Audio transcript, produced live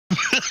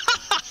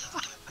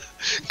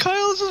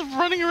Kyle's just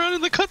running around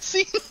in the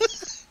cutscene.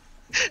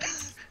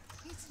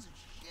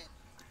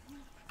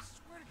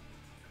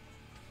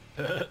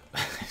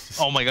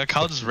 Oh my god,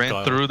 Kyle just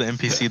ran through the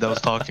NPC that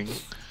was talking.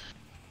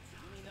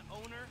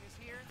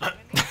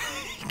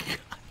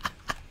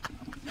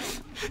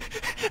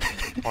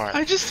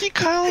 I just see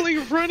Kyle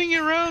like running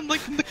around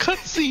like in the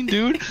cutscene,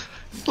 dude.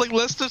 Like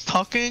Lester's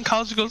talking and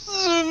Kyle just goes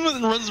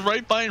and runs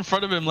right by in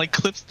front of him, like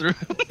clips through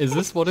him. Is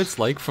this what it's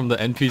like from the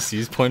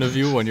NPC's point of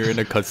view when you're in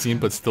a cutscene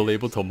but still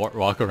able to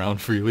walk around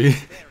freely?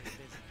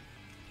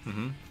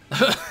 Mm-hmm.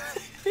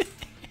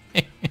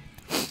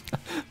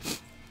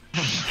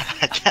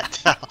 I can't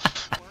tell.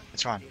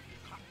 Which one?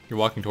 You're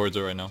walking towards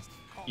it right now.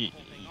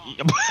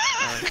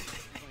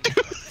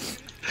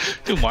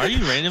 Dude, why are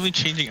you randomly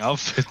changing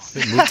outfits?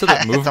 Move to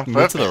the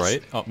move to the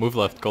right. Oh, move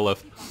left. Go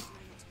left.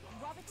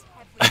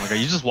 Oh my god,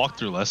 you just walked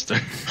through Lester.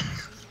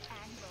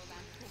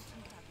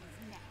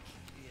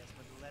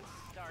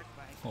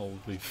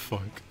 Holy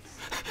fuck.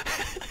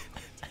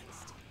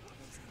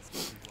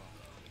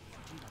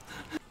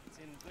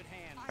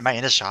 Am I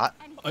in a shot?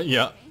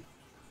 Yeah.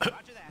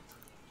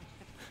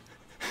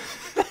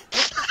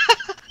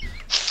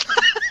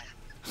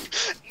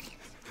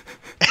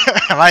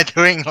 Am I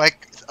doing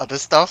like other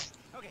stuff?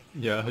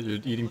 Yeah, you're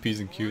eating peas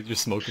and cute. You're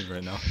smoking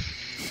right now.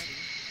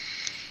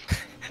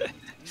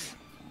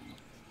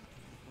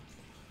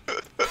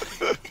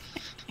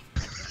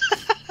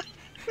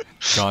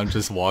 John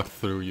just walked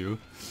through you.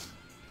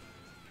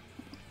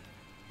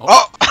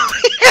 Oh!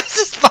 Yes,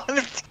 it's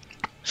fun!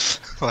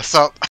 What's up?